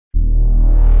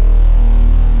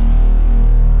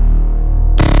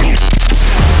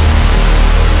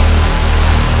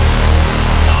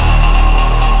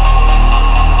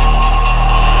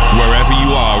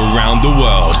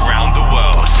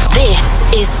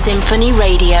SINPHONY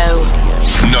Radio.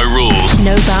 No rules.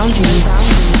 No boundaries.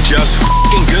 Just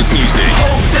f***ing good music.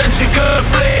 Hope that you could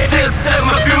play this at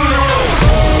my funeral.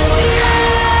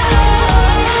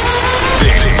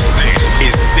 This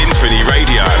is SINPHONY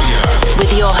Radio.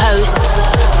 With your host,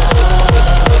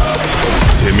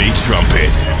 Timmy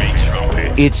Trumpet.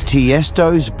 It's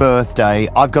Tiesto's birthday.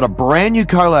 I've got a brand new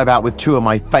collab out with two of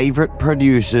my favorite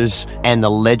producers, and the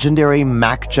legendary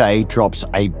Mac J drops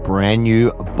a brand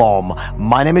new bomb.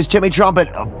 My name is Timmy Trumpet.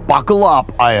 Buckle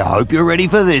up. I hope you're ready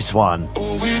for this one.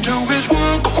 All we do is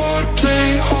work hard,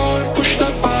 play hard, push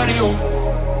that body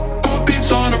up.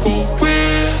 Heartbeats honorable,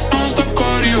 we're non-stop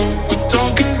cardio. We're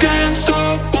talking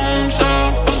gangsta, bombs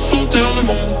out, hustle till the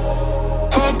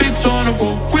moon. Heartbeats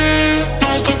honorable, we're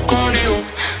non-stop cardio.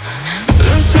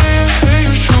 Let's say, hey,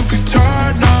 you should be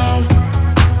tired now.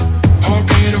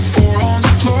 Heartbeat at 4 on the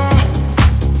floor.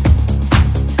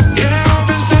 Yeah, I've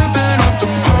been stepping up the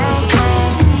mile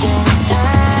count, going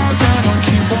wild, and I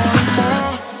keep wanting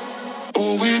more.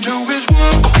 All we do is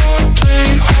work hard,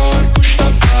 play hard, push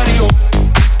that body up.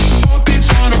 Heartbeats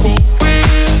honorable,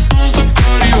 we're non-stop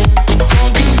cardio. We're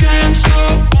talking gangsta,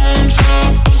 bombs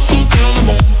out, hustle till the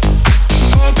moon.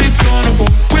 Heartbeats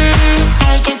honorable, we're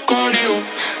non-stop cardio.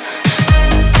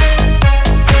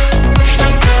 Push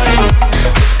that body up.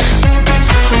 Heartbeats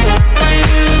honorable, we're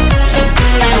non-stop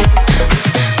cardio.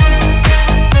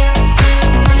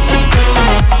 Hustle till the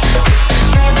moon.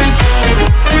 Heartbeats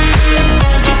honorable, we're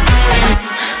non-stop cardio.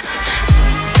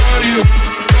 Cardio,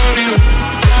 cardio,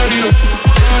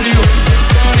 cardio,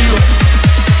 cardio, cardio,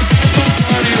 stop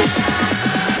cardio.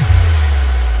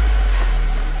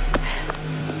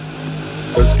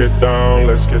 Let's get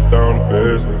down to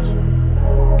business.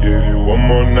 Give you one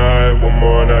more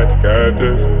night to get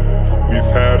this.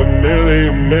 We've had a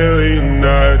million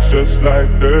nights just like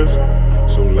this.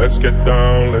 So let's get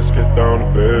down to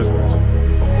business.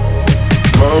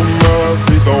 Mama,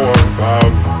 please don't worry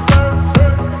about me.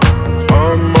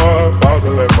 I'm about to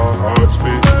let my heart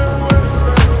speak.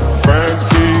 Friends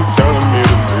keep telling me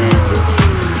to leave it.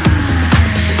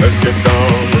 So let's get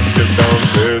down to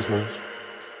business.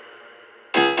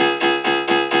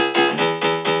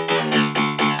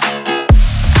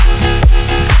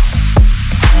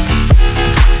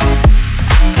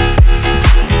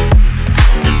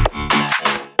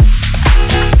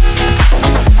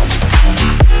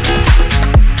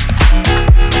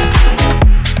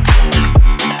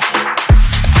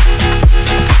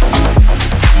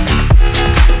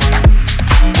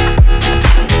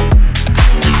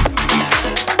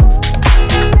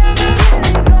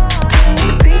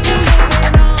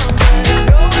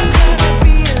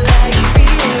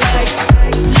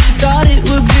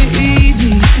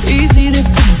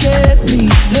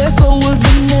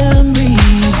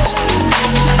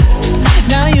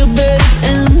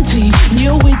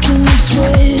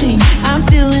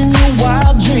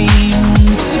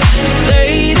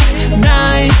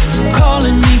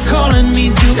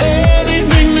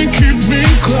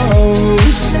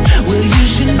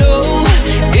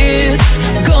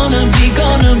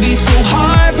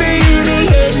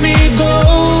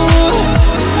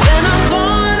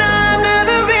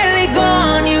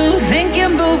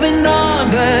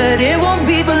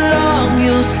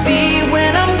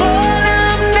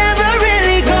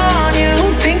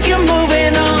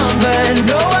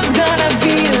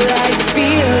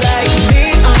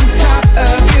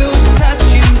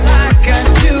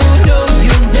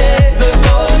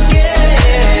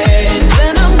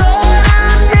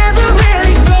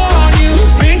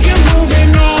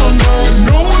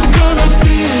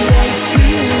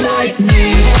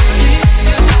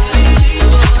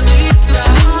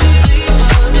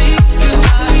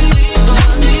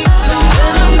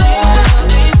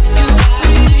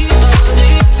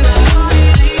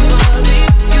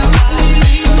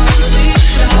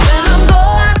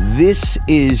 This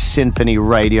is SINPHONY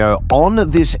Radio. On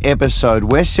this episode,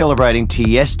 we're celebrating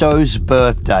Tiesto's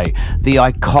birthday. The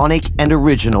iconic and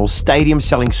original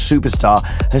stadium-selling superstar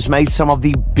has made some of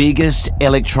the biggest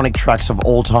electronic tracks of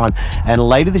all time. And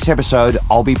later this episode,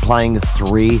 I'll be playing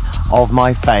 3 of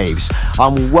my faves.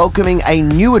 I'm welcoming a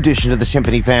new addition to the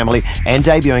SINPHONY family and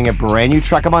debuting a brand new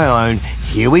track of my own.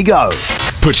 Here we go.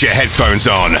 Put your headphones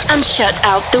on and shut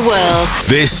out the world.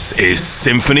 This is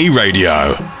SINPHONY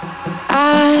Radio.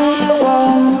 I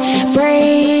won't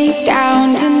break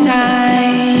down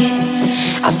tonight.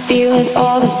 I feel it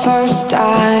for the first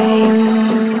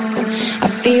time. I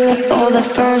feel it for the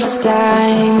first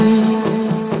time.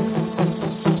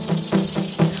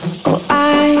 Oh,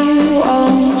 I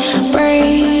won't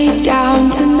break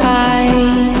down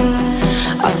tonight.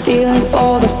 I feel it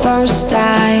for the first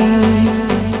time.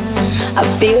 I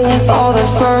feel it for the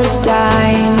first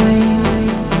time.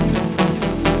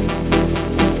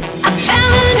 I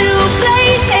found a new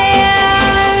place here.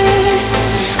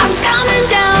 I'm coming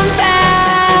down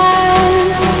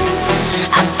fast.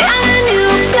 I found a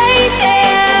new place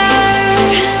here.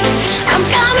 I'm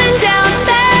coming down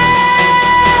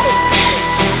fast.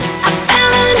 I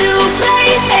found a new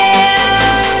place here.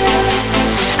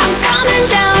 I'm coming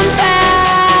down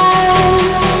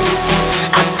fast.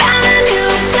 I found a new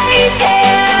place here.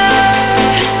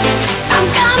 I'm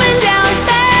coming down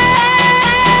fast.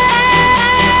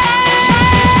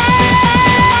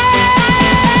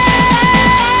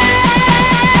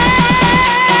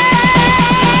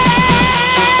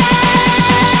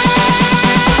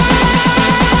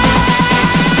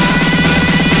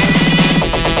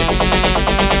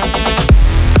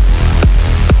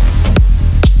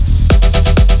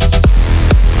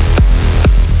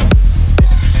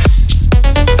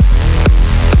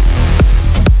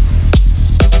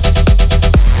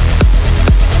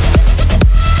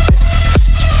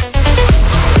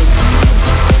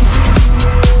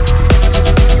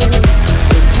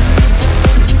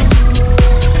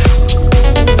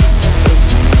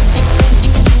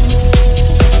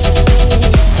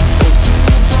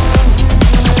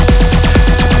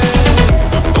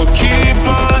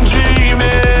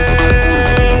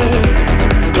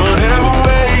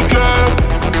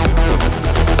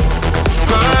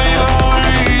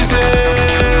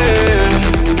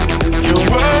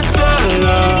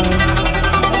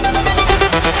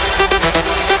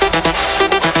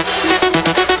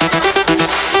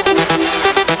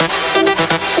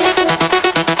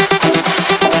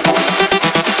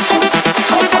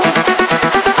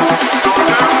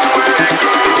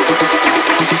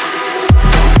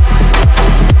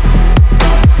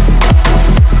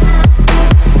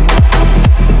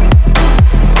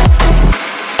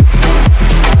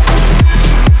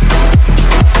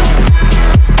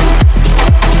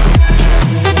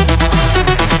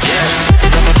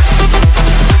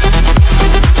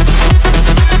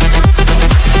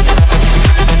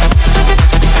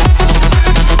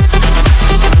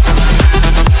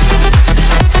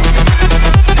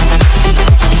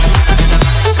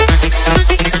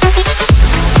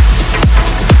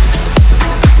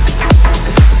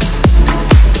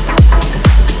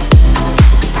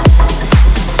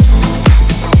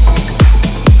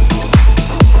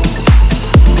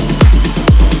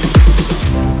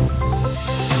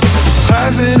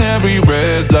 Passing every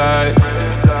red light,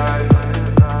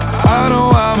 I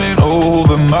know I'm in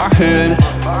over my head.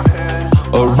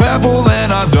 A rebel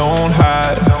and I don't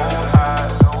hide.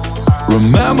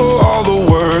 Remember all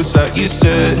the words that you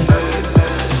said.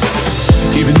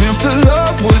 Even if the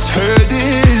love was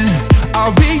hurting,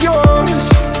 I'll be yours,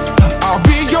 I'll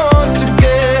be yours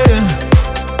again.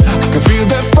 I can feel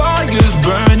that fire's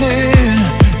burning,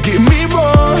 give me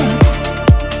more.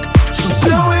 So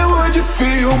tell me, would you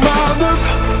feel my love?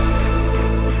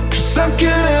 'Cause I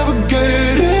can't ever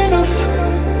get enough.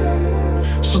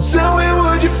 So tell me,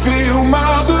 would you feel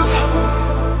my love?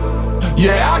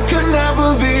 Yeah, I could never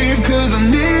leave 'cause I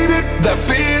needed that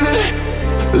feeling.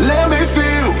 Let me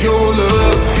feel your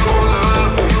love.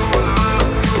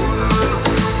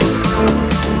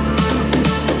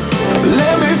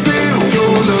 Let me feel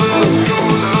your love.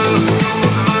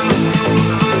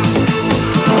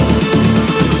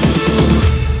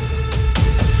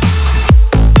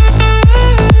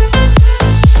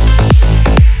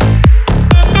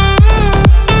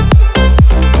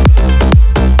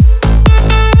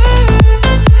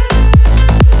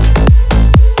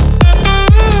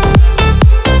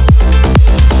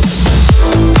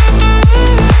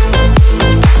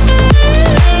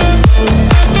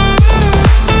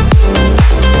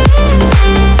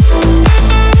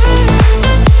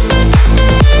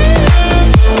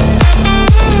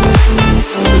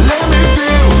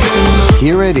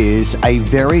 Here it is, a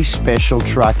very special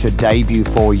track to debut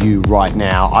for you right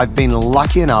now. I've been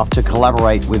lucky enough to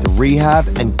collaborate with Rehab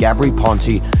and Gabri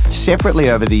Ponte separately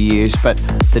over the years, but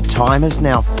the time has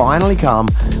now finally come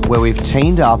where we've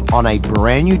teamed up on a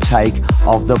brand new take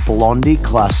of the Blondie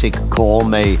classic Call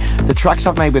Me. The tracks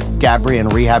I've made with Gabri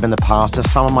and Rehab in the past are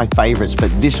some of my favorites,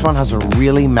 but this one has a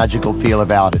really magical feel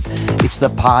about it. It's the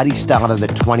party starter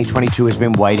that 2022 has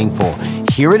been waiting for.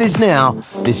 Here it is now.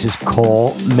 This is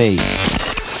Call Me.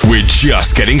 We're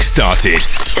just getting started.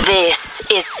 This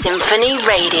is Symphony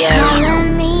Radio. Color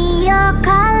me your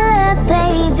color,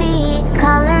 baby.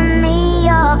 Color me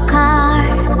your car.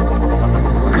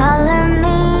 Color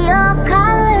me your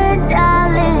color,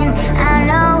 darling. I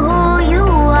know who you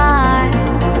are.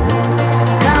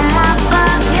 Come up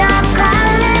off your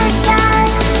color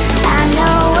shine. I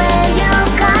know where you're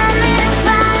coming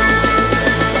from.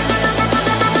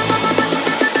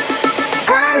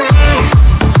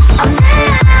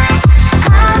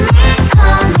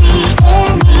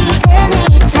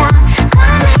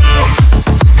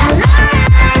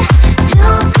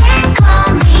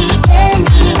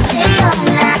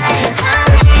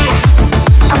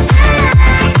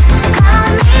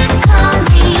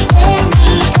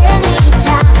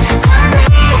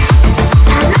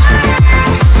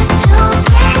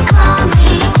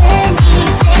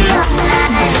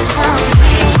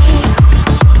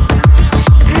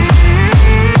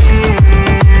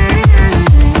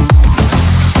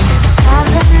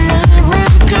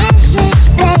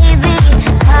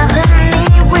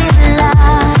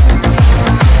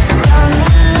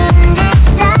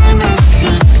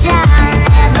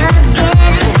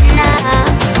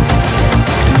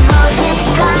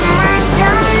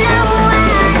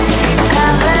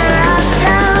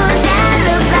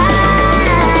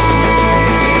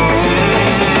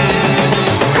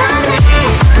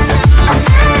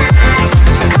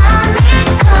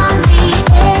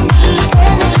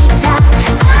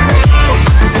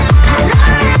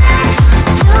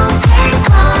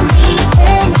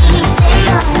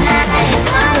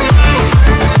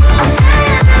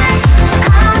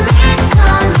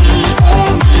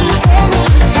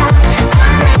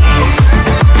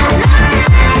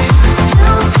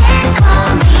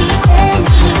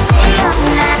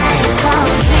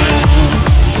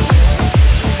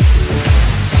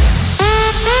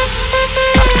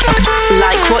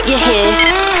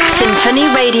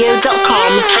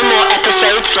 SINPHONYRadio.com for more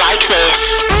episodes like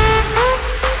this.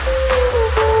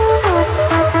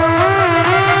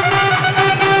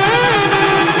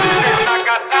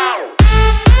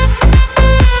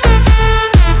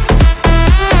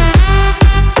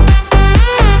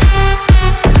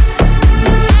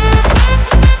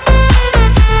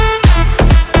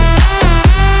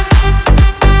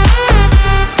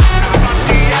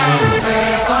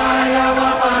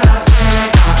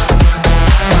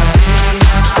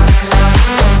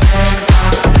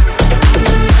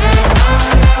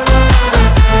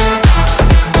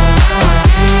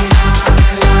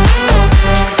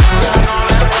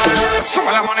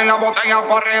 La botella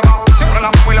por arriba, siempre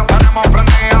la móvil la tenemos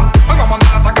prendida. Hoy vamos a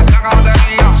darle hasta que se haga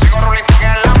batería. Sigo rolling que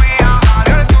es la mía.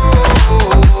 Salió el sol,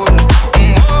 un gol.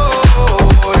 Prime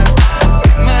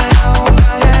la boca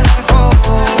y el alcohol.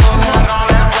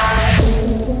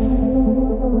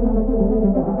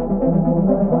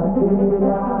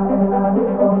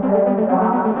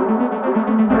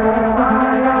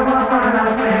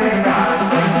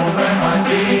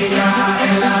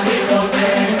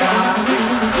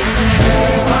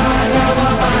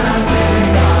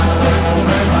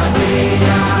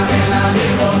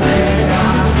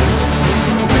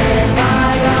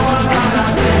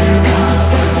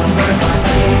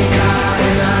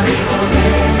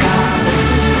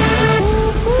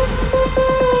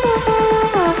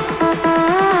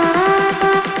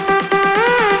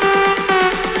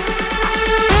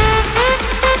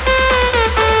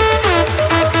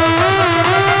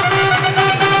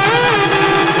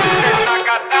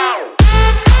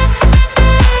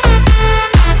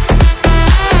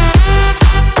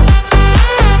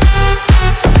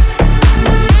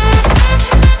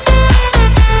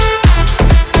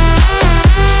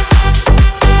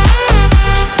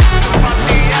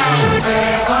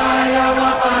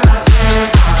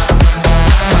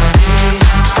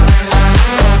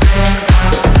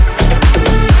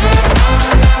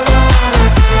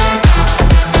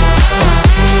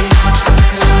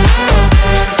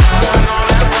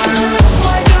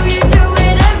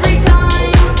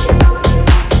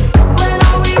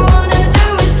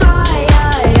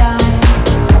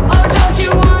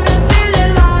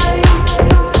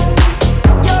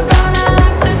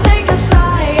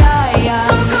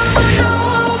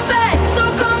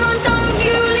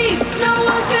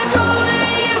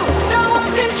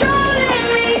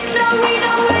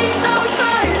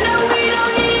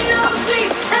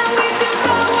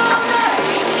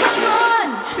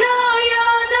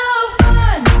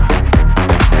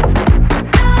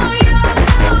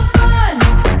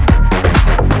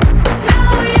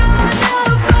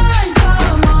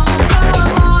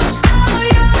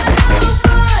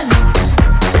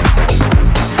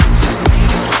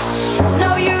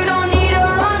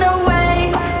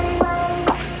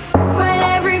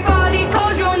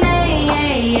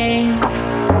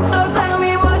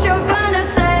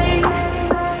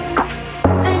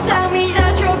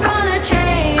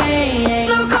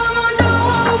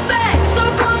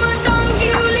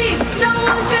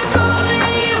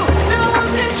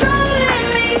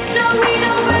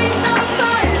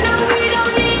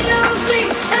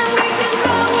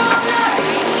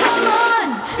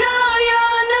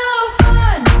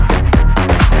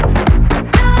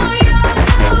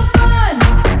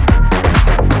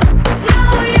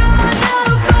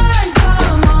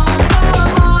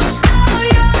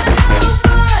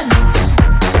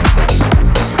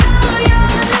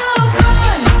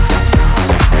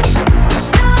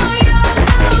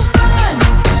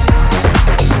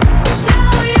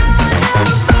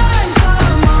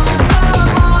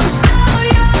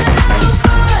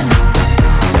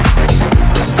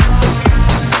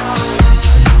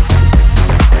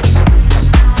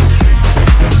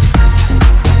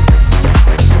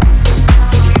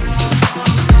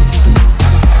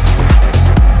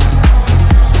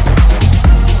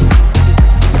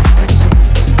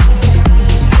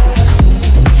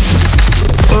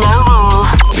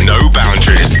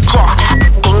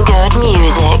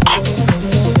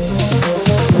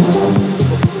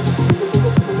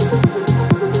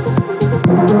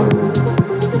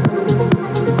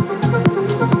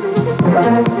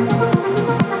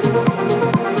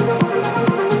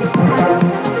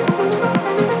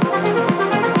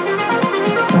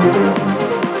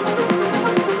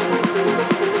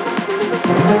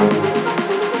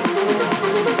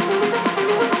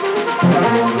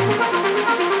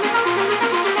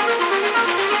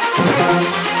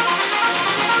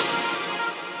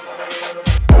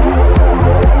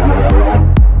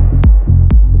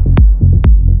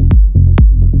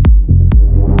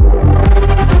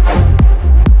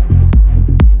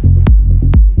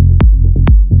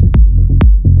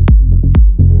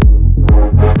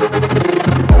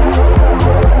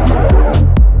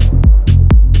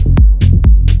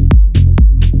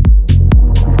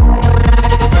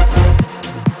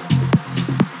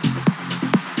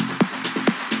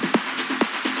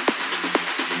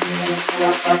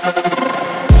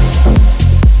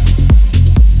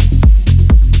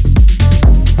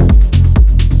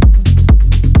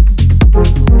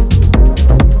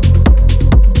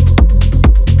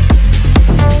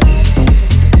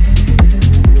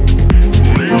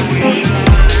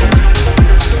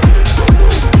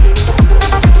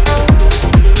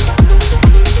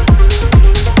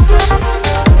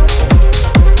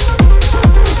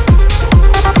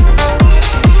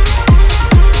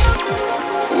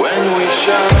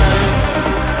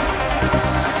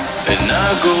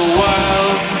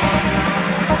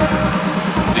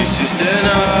 This is the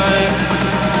night.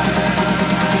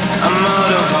 I'm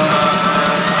out of my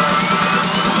mind.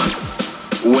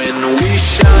 When we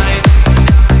shine,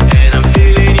 and I'm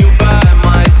feeling you by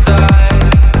my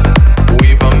side.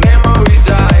 With our memories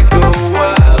I go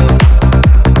wild,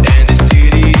 and the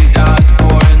city's ours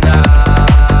for a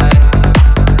night.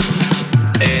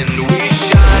 And we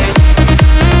shine.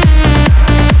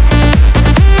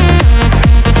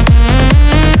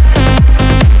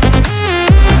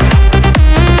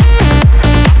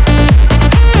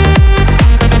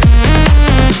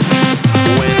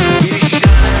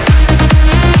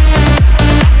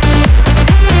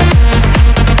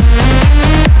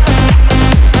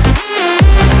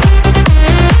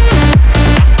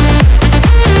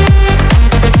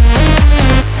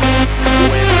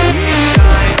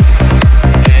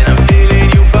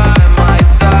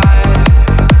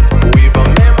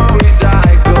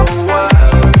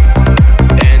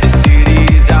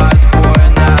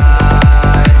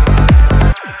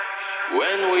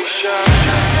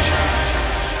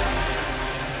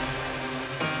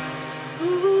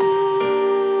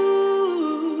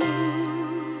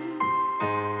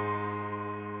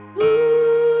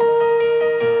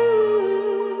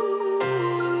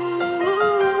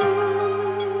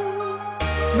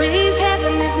 Rave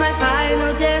heaven is my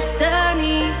final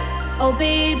destiny. Oh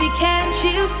baby, can't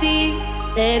you see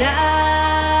that I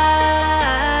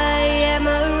am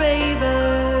a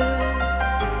raver?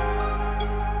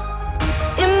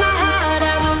 In my heart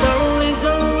I will always,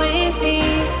 always be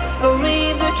a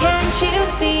raver. Can't you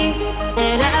see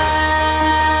that I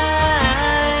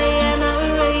am a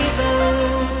raver?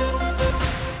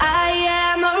 I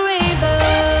am a raver.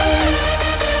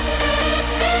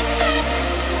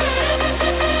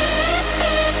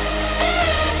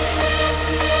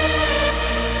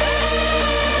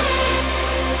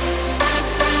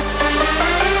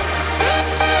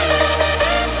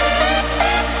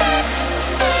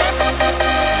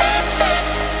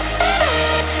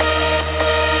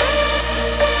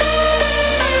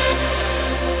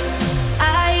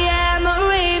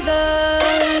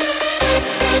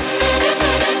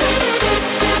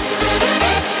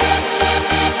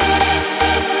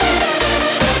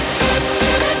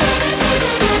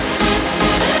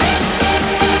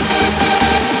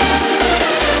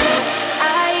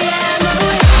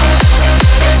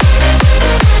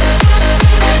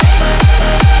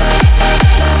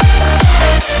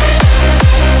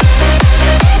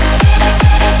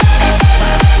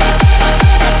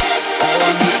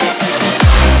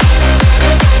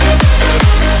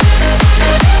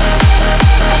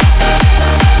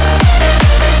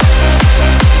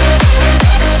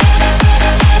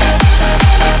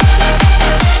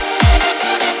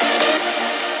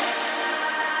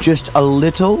 Just a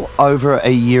little over a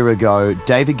year ago,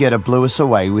 David Guetta blew us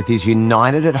away with his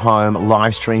United at Home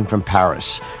live stream from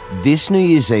Paris. This New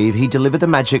Year's Eve, he delivered the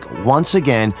magic once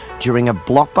again during a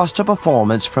blockbuster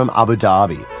performance from Abu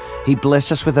Dhabi. He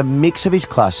blessed us with a mix of his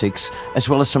classics as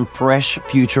well as some fresh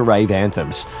future rave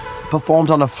anthems.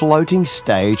 Performed on a floating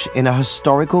stage in a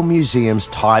historical museum's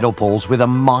tidal pools with a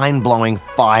mind-blowing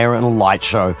fire and light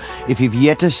show. If you've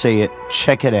yet to see it,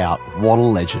 check it out. What a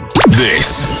legend.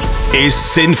 This is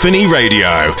SINPHONY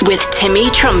Radio with Timmy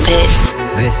Trumpet.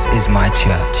 This is my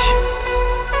church.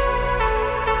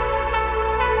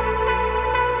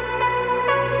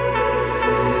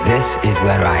 This is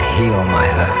where I heal my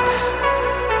hurts.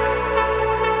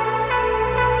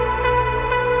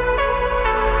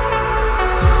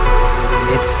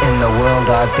 It's in the world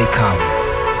I've become,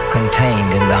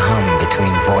 contained in the hum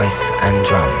between voice and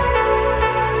drum.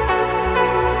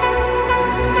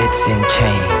 It's in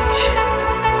change,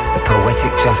 the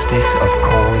poetic justice of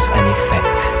cause and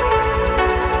effect.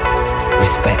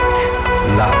 Respect,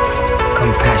 love,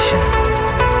 compassion.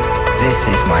 This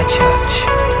is my church.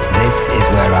 This is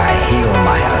where I heal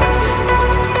my hurts.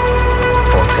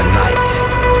 For tonight,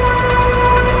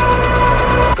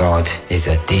 God is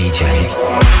a DJ.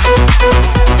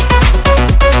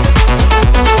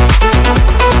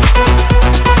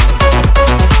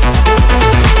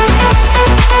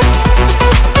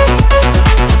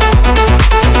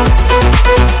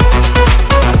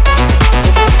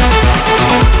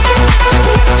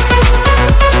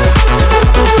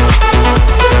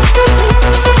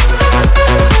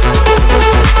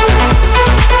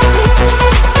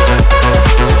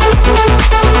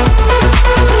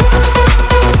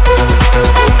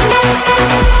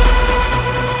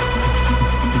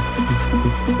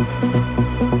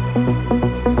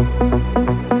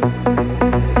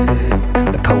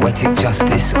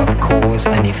 Justice of cause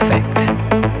and effect.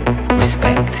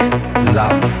 Respect,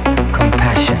 love,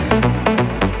 compassion.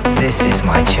 This is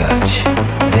my church.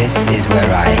 This is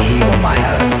where I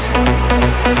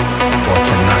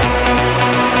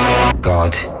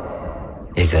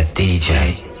is a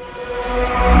DJ.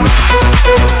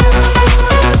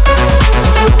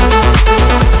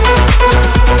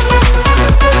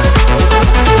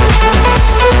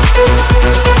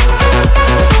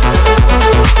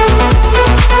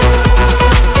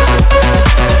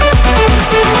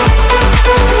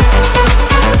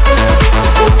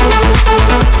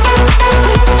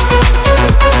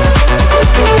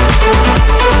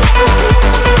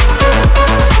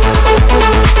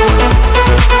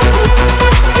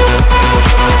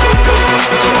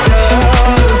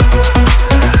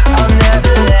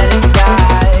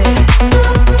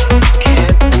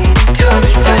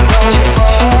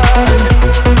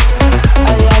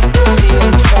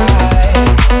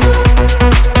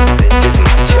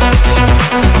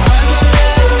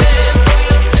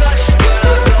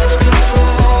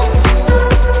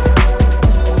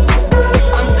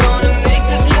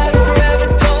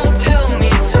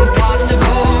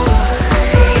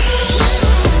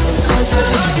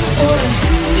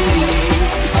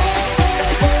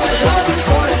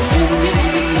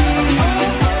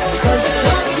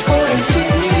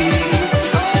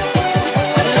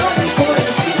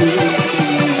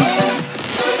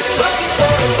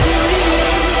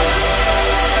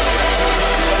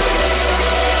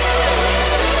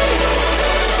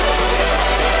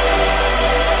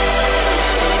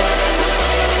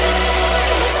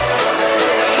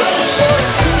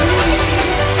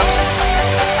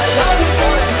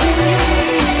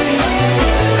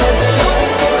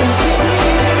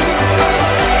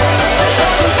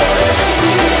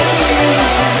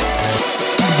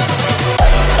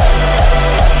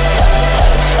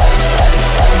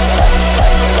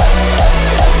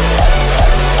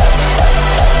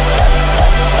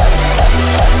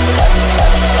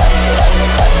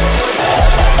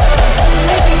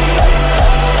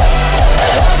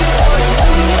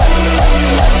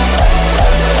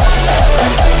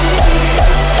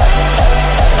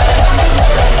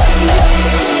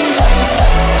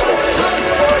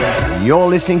 You're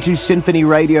listening to Symphony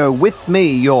Radio with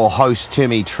me, your host,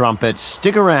 Timmy Trumpet.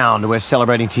 Stick around. We're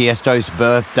celebrating Tiesto's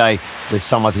birthday with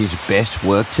some of his best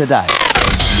work today.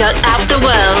 Shut out the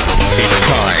world. It's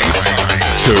time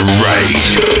to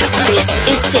rage. This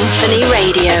is Symphony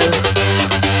Radio.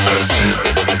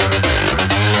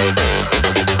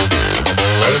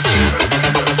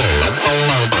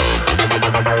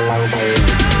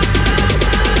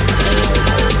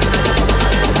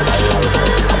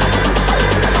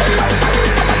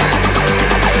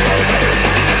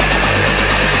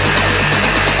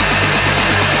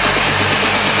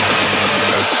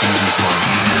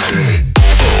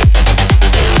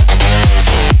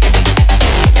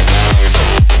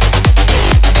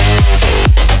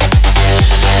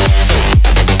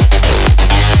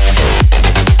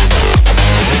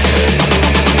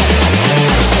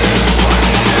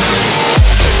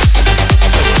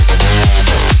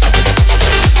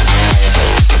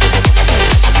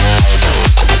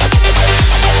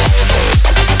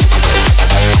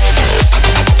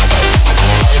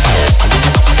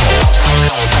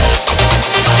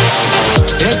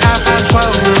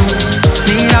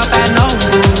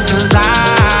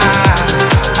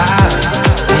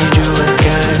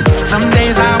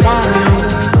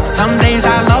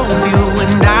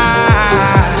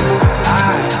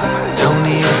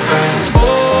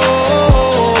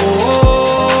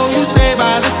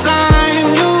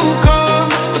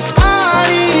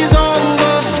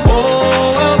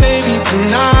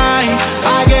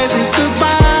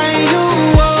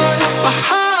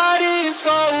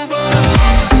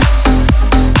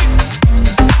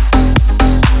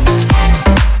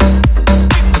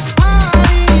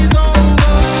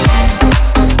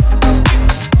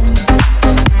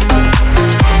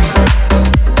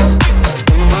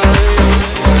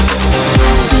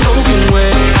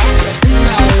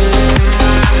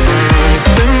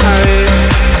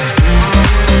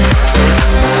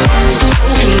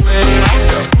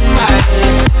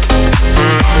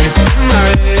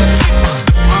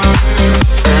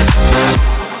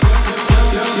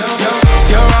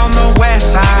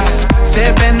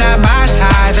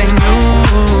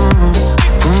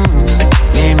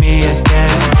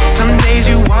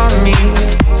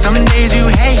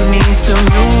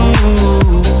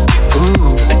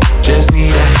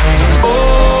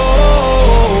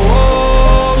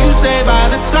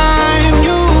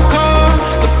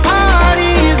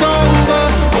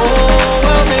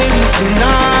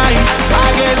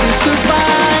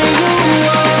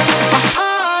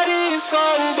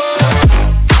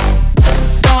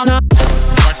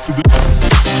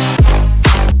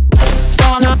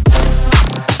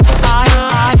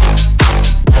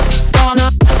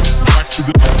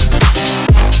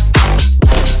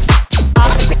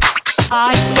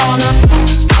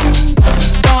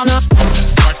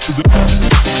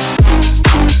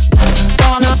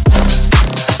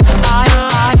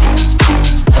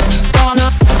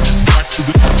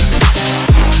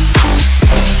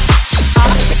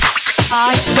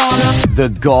 The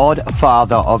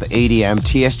godfather of EDM,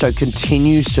 Tiesto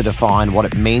continues to define what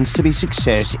it means to be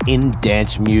success in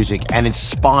dance music and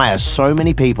inspire so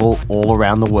many people all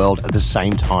around the world at the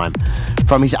same time.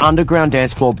 From his underground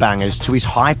dance floor bangers to his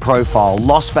high-profile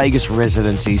Las Vegas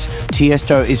residencies,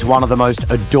 Tiesto is one of the most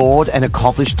adored and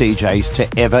accomplished DJs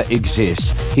to ever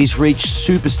exist. He's reached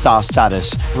superstar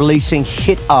status, releasing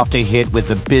hit after hit with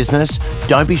The Business,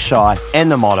 Don't Be Shy, and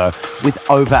The Motto, with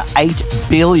over 8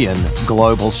 billion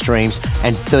global streams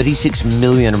and 36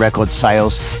 million record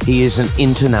sales. He is an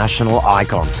international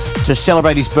icon. To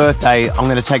celebrate his birthday, I'm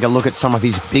going to take a look at some of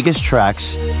his biggest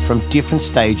tracks from different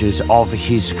stages of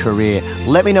his career.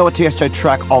 Let me know what Tiesto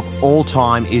track of all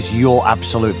time is your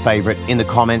absolute favorite in the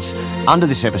comments under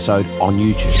this episode on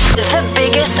YouTube. The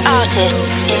biggest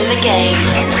artists in the game.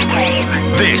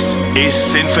 This is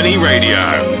Symphony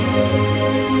Radio.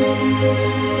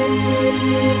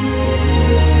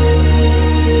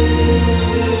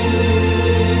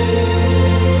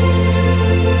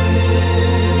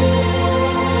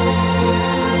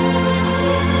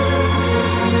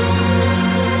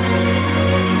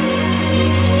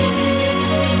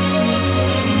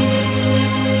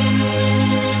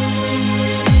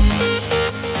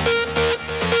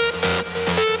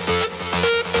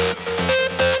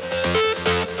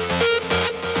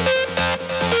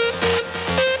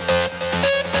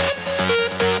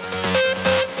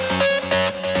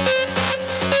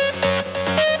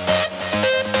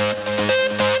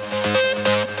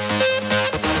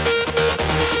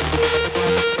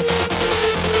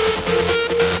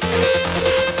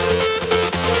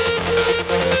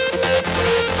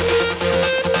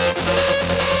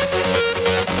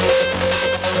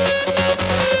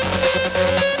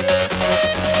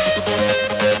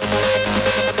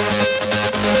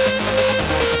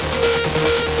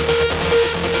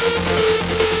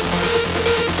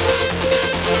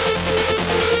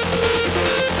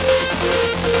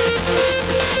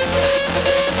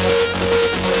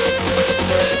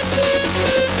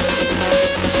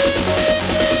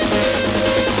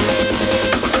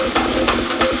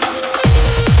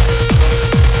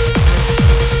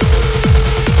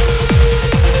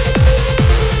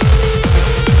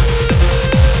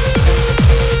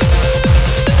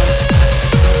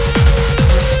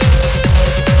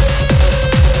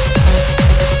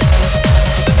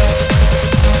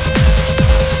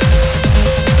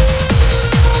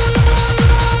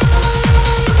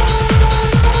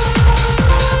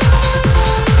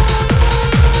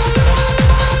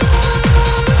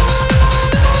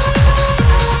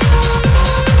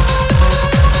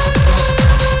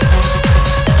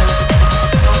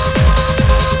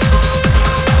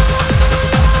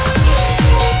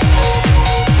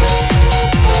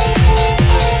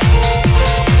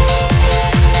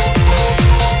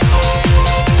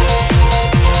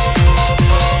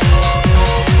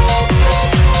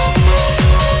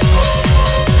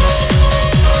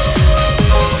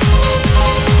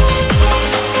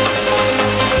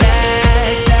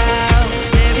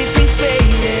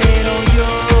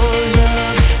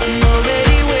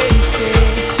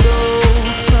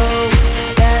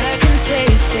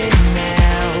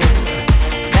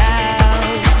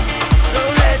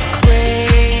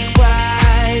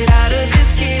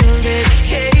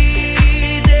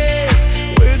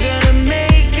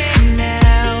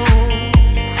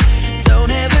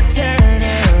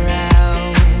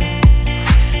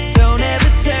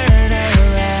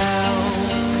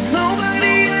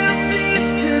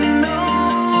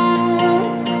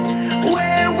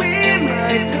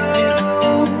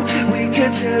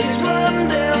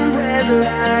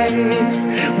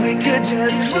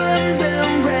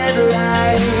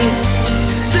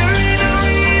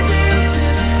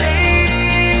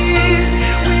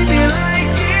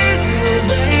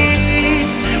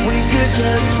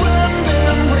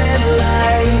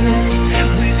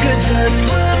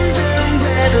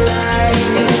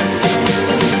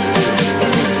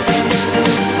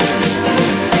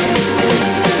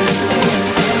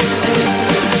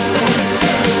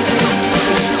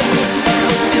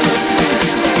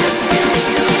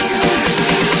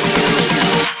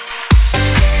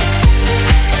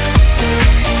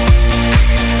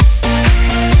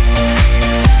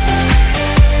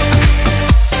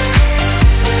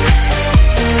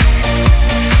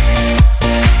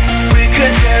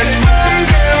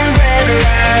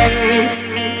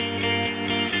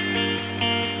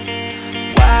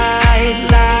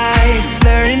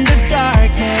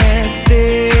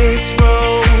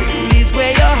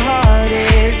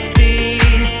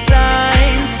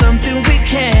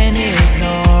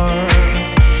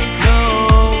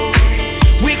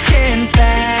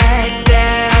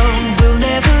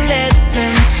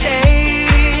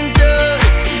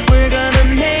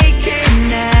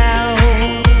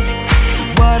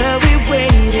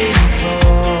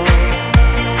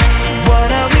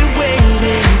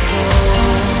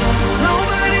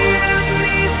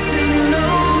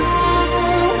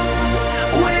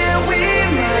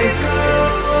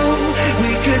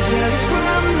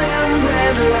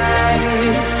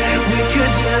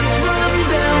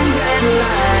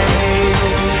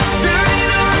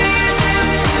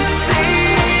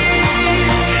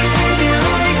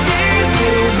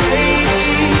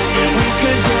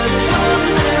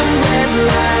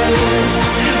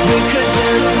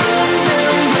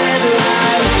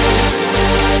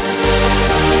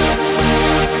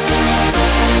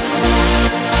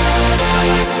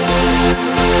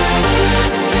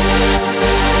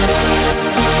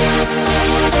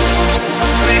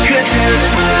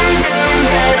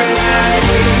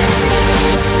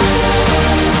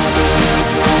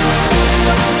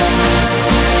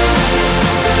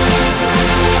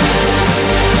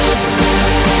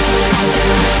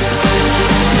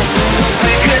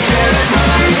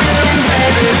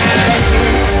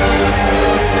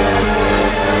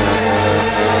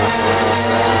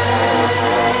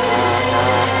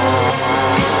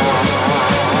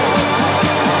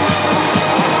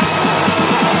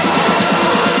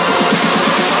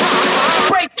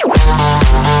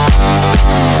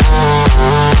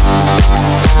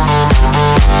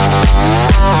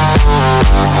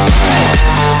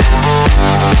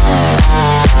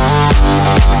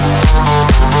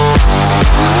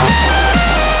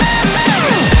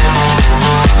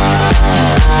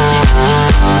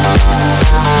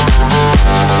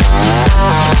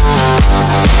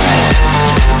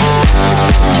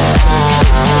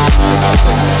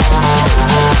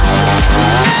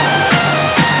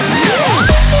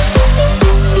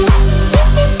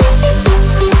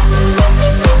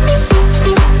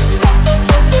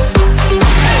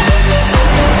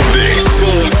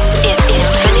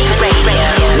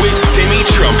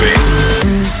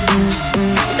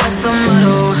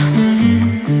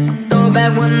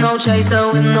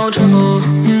 chaser with no trouble.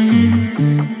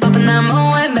 Popping that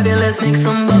moe, baby, let's make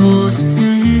some bubbles.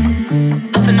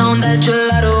 Puffing on that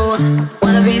gelato,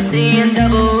 wanna be seeing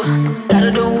double. Gotta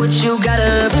do what you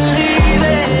gotta believe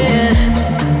it.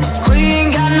 We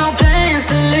ain't got no plans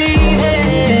to leave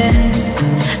it.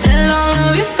 Tell all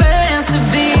of your friends to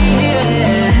be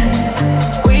here.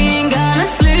 We ain't gonna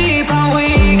sleep all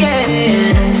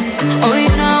weekend. Oh,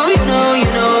 you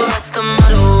know, that's the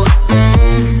motto.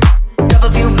 Drop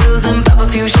a few bills and pop a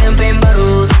few champagne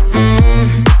bottles.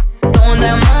 Throwing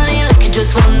that money like you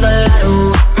just won the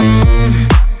lotto.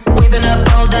 We've been up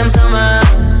all damn summer,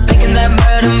 making that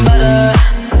bread and butter.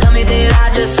 Tell me, did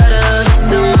I just stutter? That's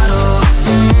the motto.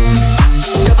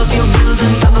 Drop a few bills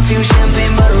and pop a few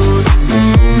champagne bottles.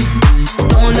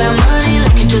 Throwing that money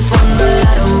like you just won the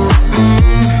lotto.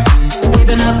 We've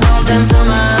been up all damn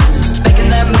summer, making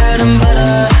that bread and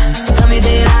butter. Tell me,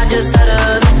 did I just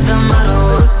stutter? That's the motto.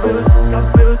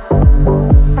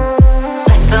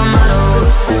 That's the motto.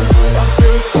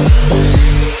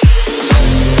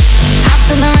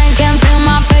 Hopped in the range, can't feel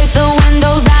my face, the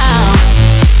windows down.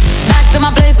 Back to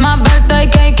my place, my birthday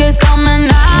cake is coming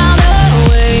out. The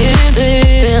way it's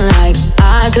hitting like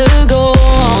I could go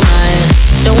all night.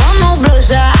 Don't want no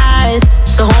bloodshot eyes,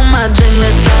 so hold my drink,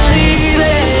 let's believe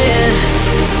it.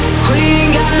 We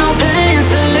ain't got no plans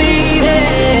to leave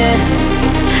it.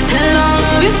 Tell all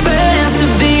of your friends to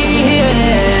be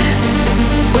here.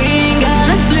 We ain't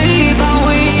gonna sleep all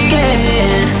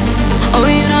weekend. Oh,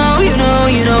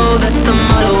 you know, that's the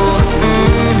motto.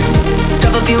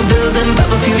 Drop a few bills and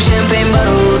pop a few champagne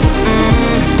bottles.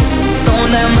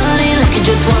 Throwing that money like you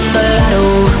just won the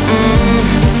lotto.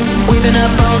 We've been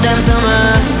up all damn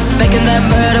summer, making that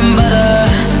bread and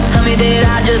butter. Tell me, did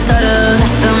I just stutter?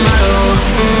 That's the motto.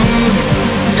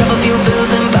 Drop a few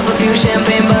bills and pop a few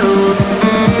champagne bottles.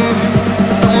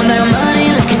 Throwing that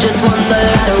money like you just won the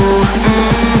lotto.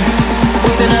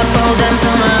 We've been up all damn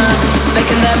summer,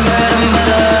 making that bread and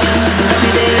butter. Tell me,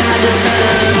 did I just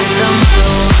stutter? That's the motto.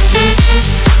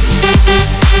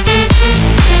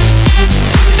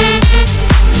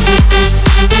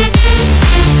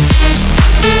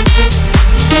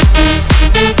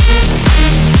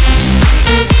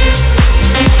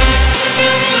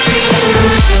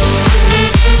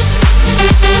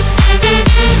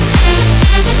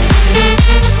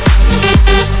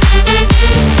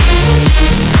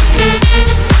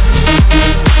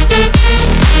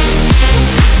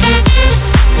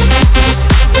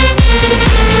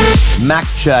 Mac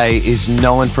J is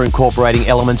known for incorporating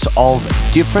elements of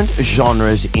different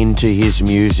genres into his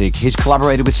music. He's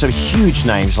collaborated with some huge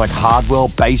names like Hardwell,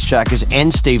 Bassjackers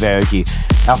and Steve Aoki.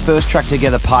 Our first track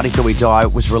together, Party Till We Die,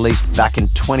 was released back in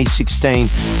 2016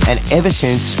 and ever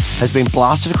since has been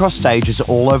blasted across stages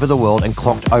all over the world and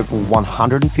clocked over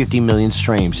 150 million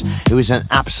streams. It was an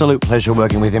absolute pleasure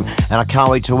working with him and I can't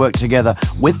wait to work together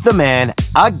with the man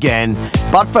again.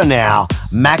 But for now,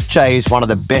 Mac J is one of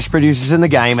the best producers in the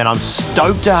game and I'm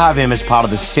stoked to have him as part of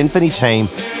the SINPHONY team.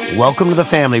 Welcome to the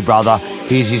family, brother.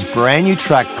 Here's his brand new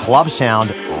track, Club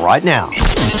Sound, right now.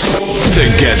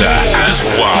 Together as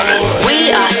one.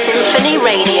 We are SINPHONY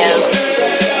Radio.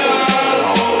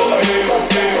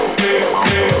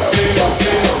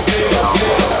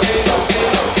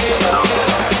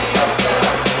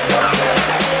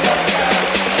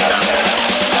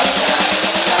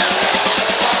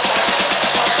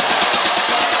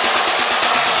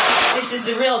 This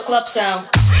is the real club sound.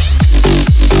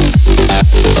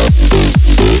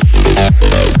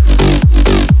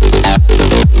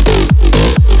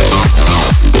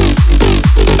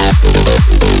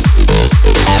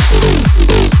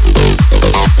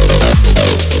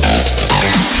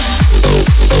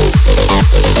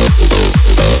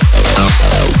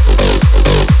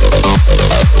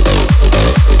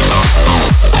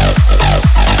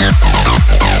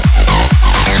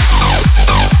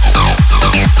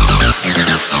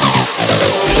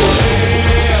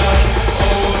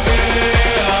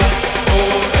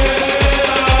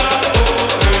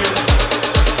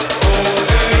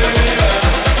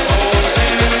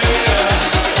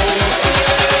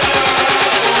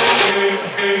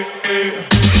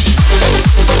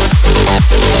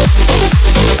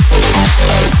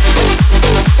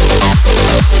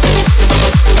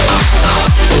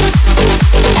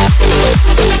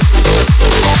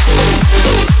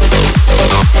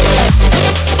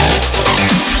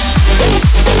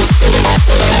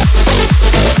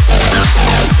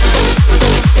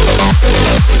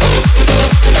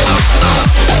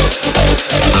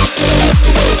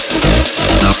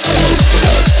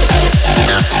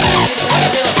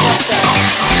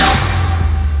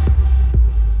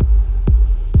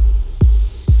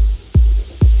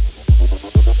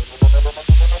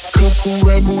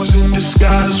 Rebels in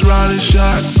disguise, riding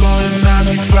shotgun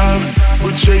 95.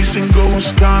 We're chasing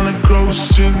ghosts, kinda close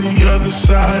to the other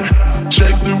side.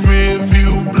 Check the rear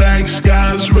view, black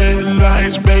skies, red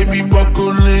lights. Baby,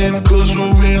 buckle in, cause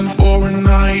we're in for a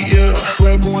night, yeah.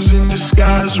 Rebels in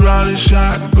disguise, riding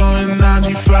shotgun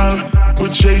 95. We're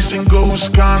chasing ghosts,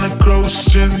 kinda close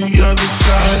to the other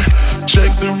side.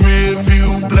 Check the rear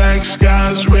view, black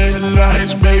skies, red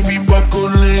lights. Baby, buckle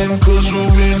in, cause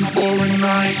we're in for a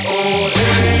night. Oh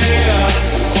yeah,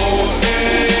 oh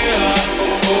yeah,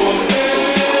 oh yeah.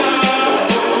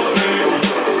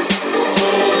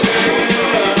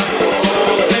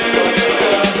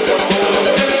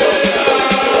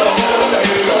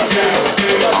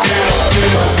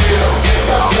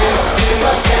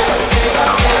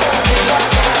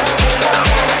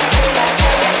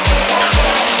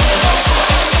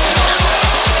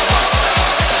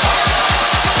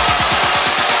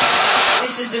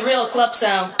 Club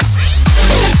sound.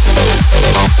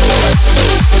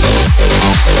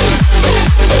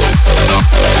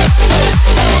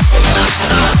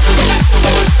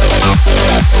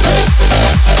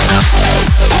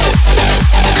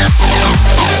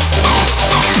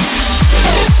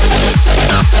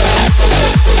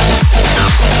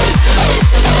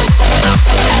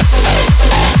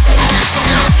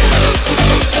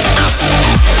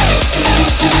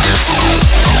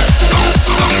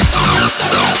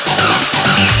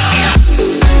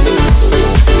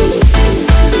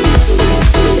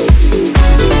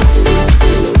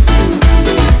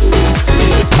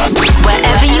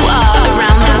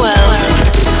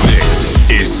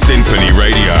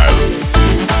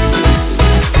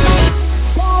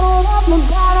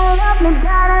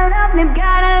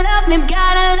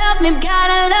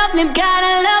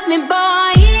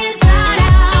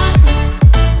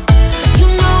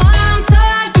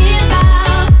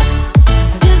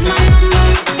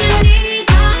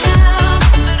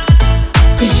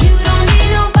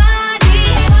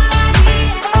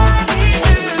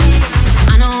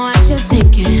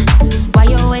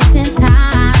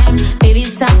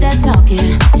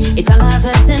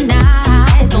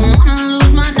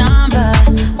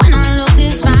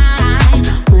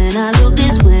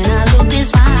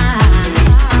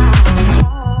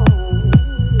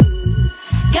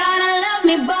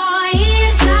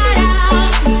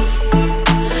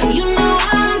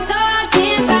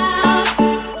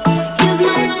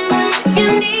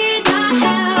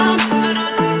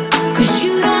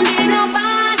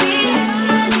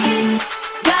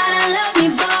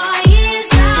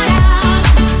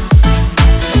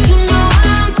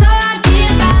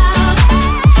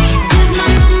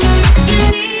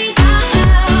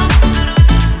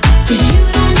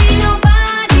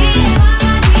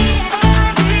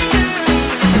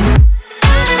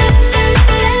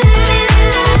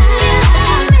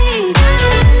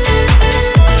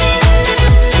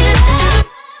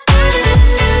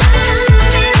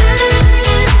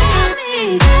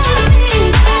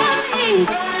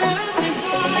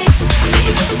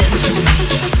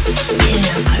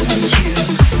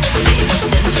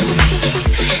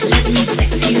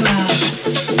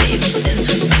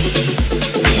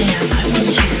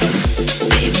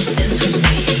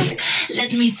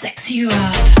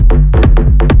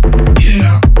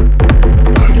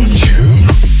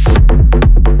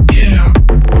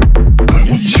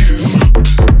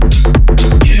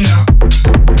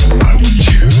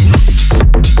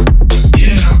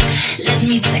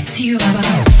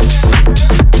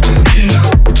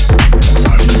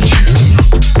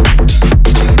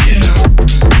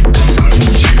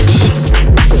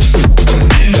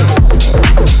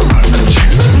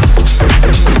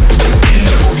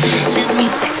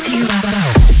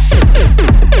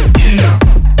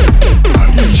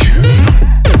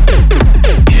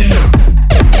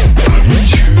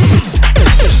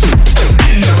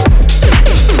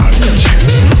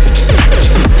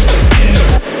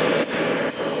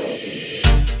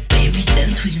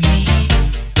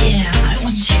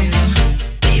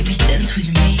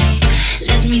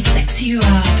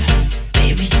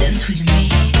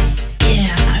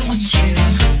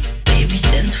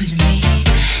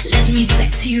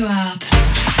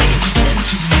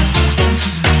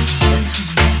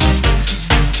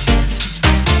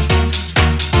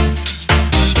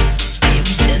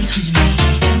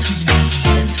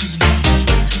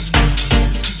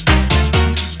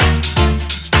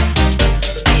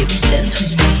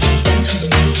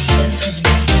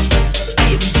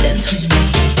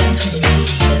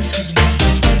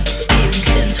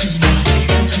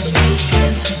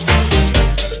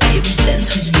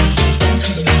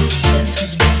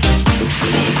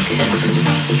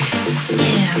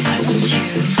 I want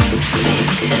you.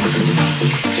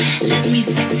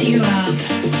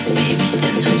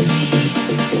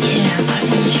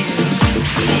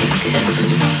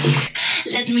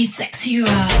 you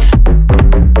up.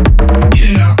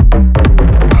 Yeah,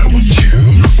 I want you.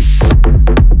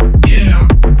 Yeah,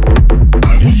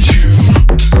 I want you.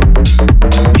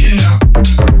 Yeah,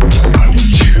 I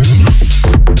want you.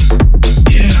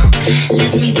 Yeah,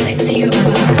 let me sex you up.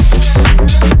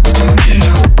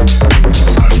 Yeah, I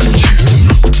want you.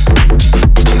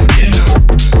 Yeah, I want you. Yeah,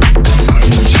 I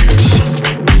want you.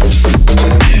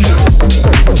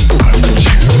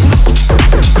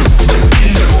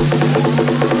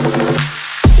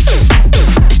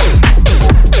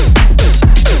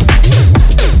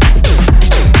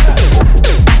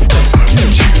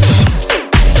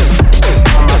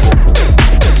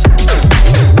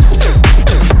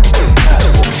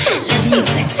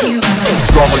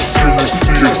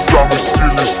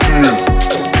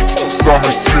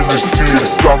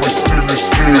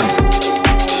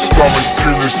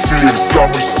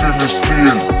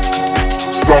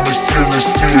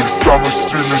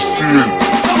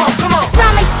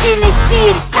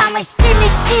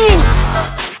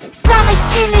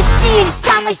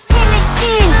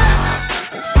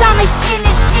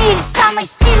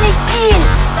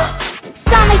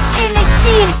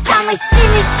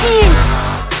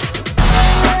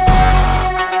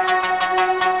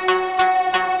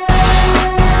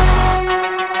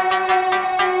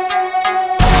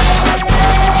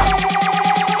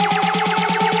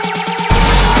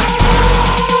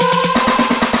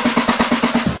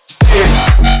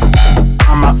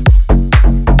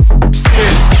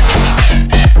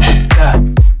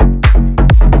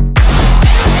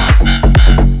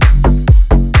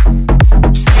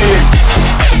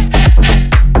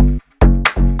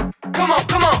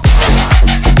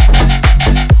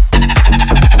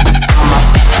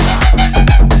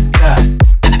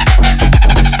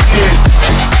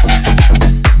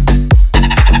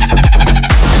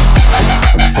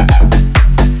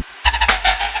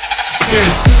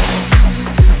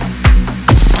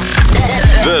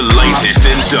 The latest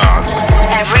in dance.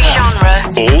 Every genre.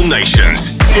 All nations.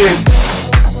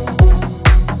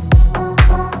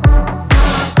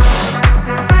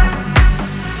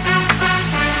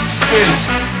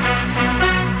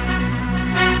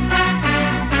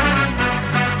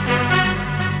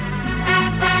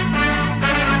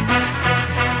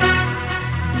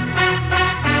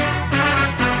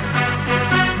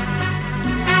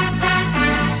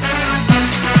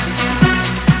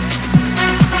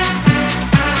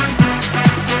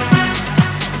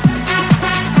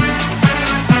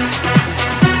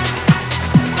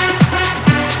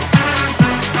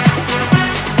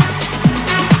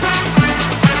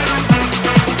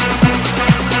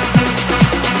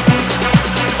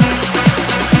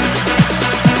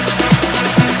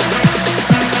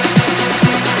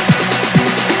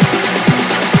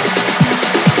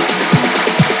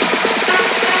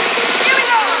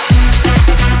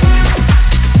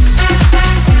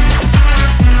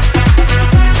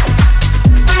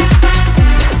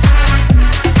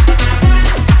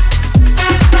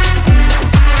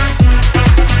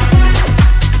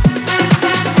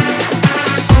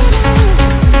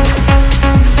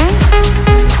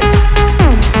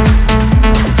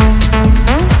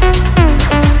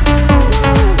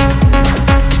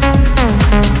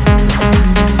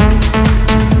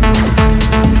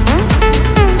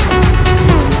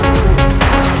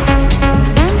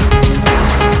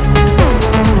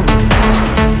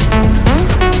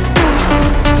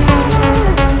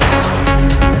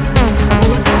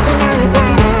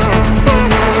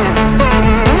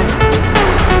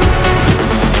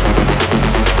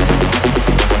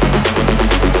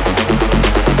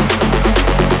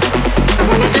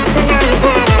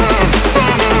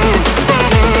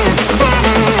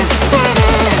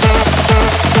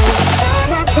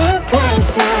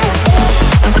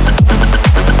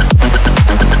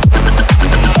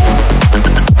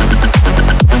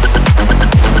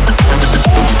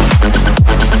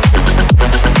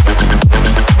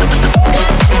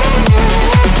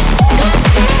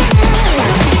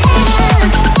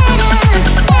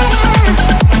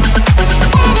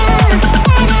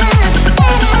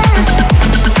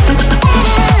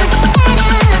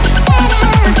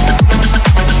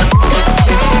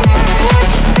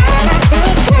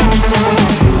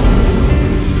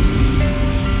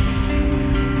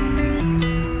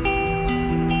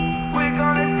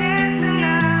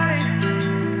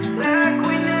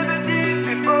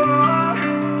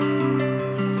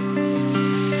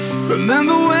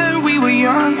 Remember when we were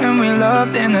young and we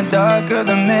loved in the dark of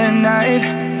the midnight?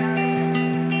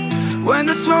 When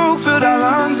the smoke filled our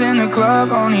lungs in the club,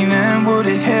 only then would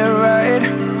it hit right.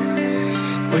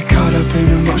 We're caught up in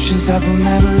emotions that will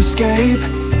never escape.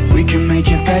 We can make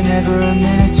it back, never a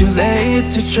minute too late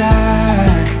to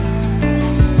try.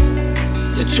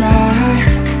 try.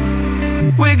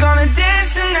 We're gonna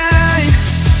dance tonight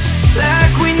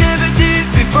like we never did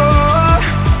before.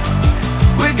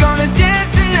 We're gonna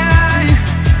dance tonight.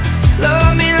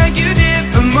 Love me like you did,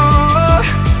 but more.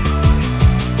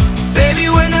 Baby,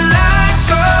 when the lights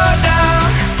go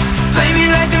down, play me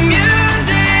like the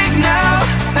music now,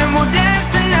 and we'll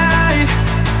dance tonight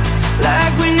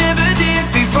like we never did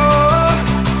before.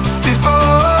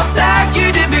 Before, like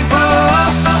you did before.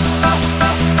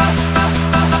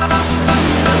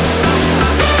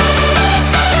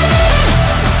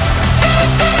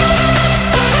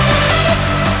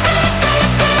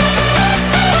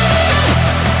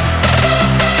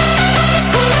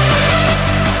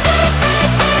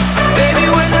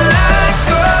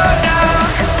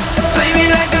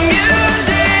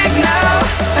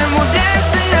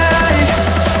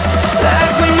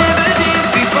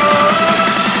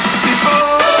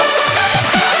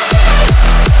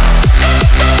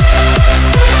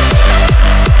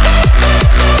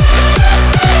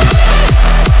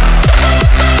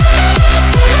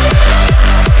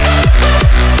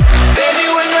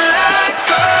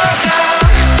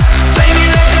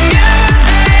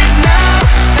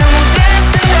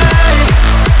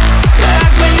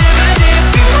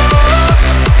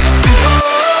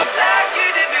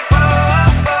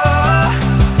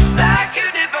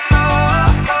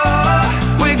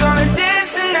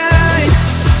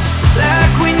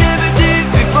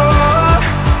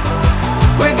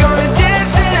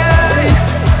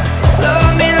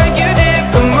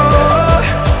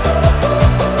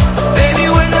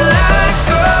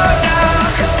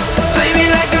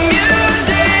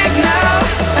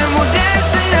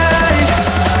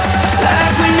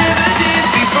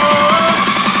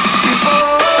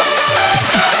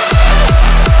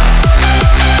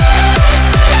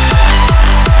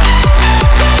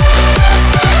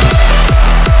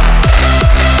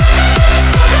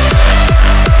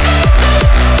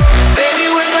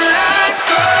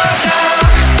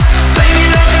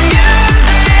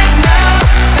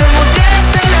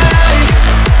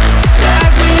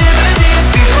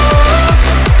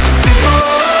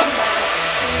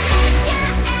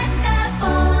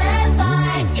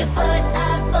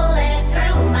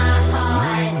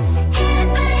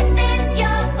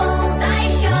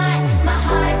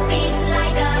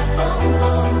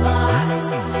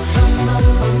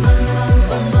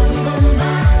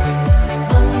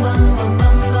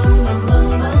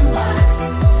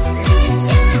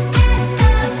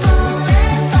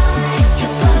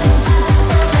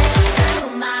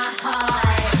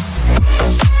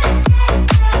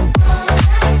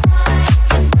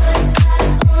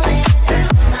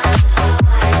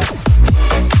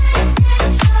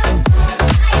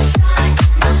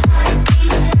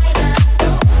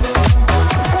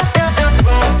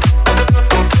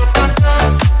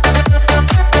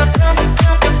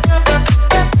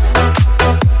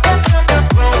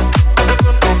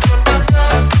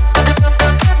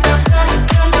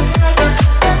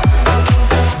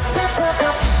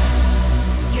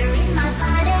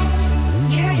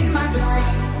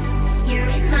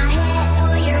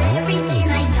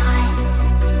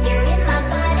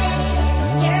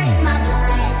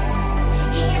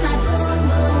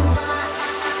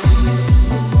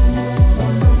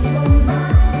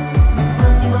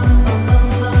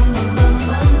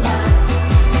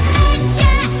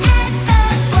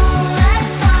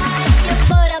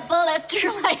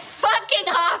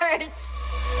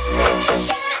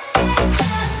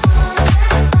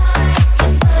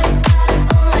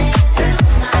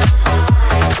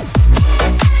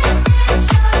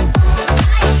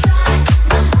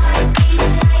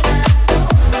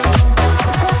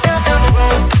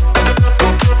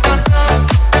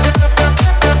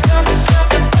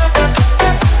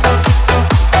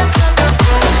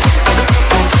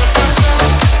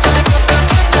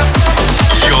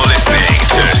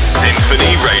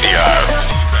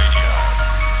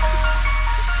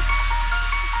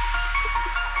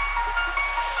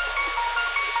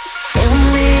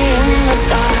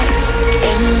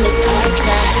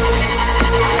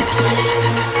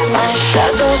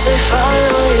 shadows, they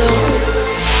follow you.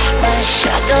 My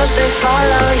shadows, they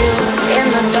follow you in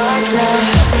the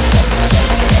darkness.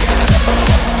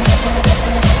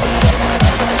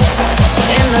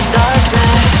 In the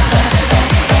darkness.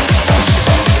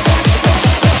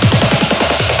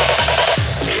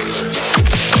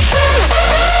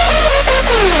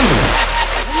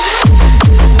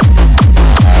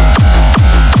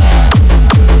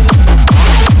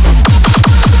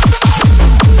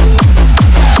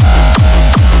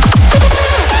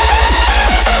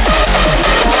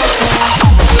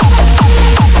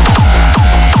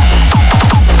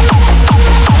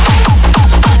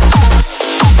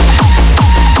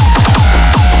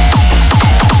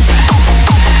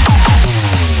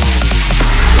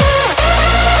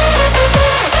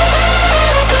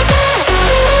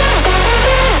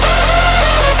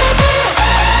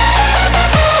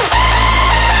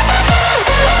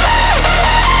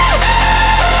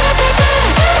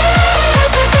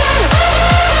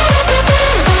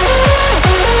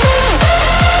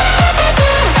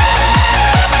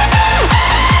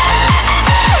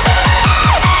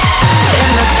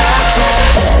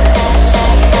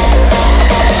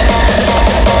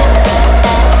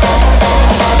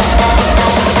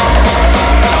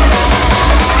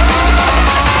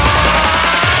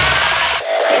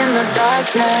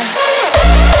 darkness.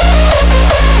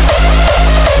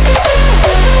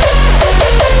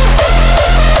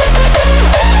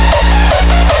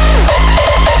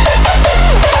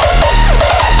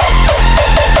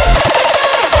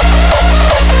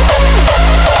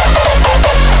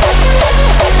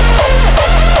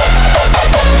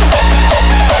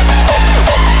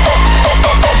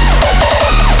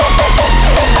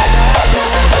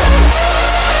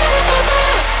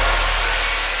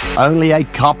 Only a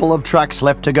couple of tracks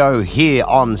left to go here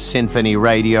on Symphony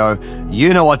Radio.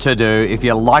 You know what to do. If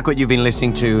you like what you've been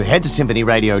listening to, head to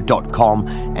symphonyradio.com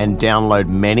and download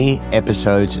many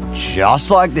episodes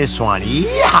just like this one.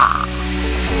 Yeah!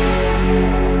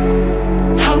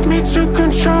 Help me to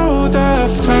control the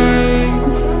flame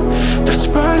that's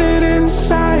burning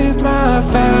inside my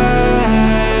veins.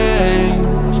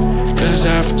 'Cause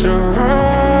after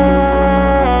all,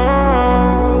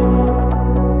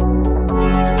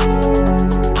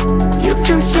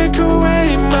 can take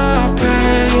away my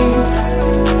pain.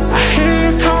 I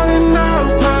hear you calling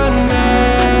out my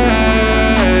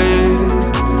name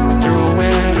through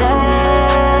it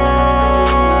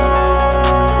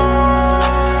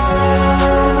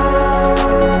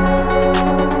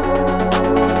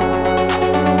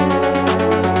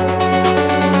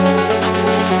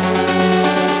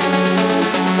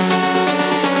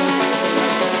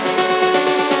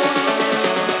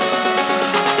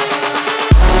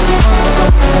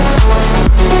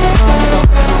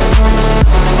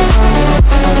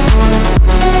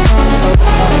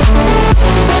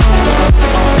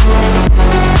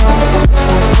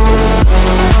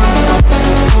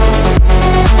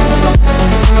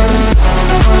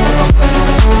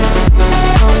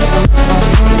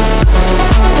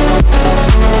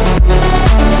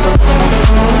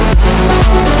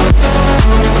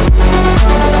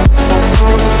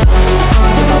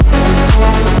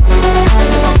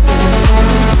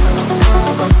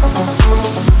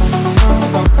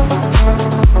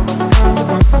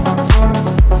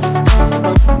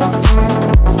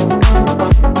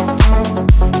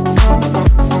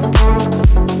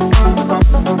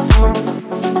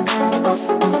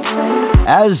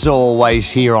As always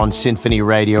here on Symphony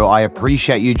Radio, I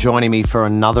appreciate you joining me for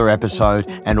another episode.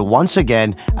 And once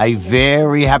again, a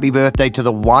very happy birthday to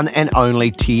the one and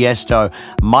only Tiesto.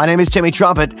 My name is Timmy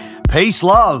Trumpet. Peace,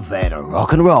 love, and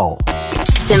rock and roll.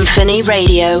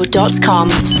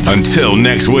 SymphonyRadio.com. Until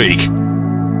next week.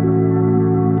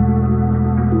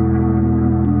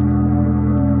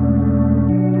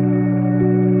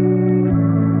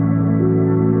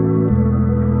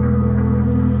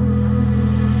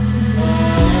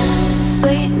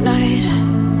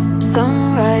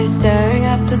 Staring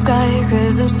at the sky,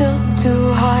 'cause I'm still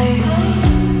too high.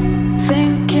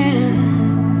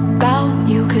 Thinking about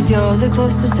you, 'cause you're the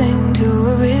closest thing to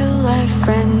a real life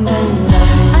friend.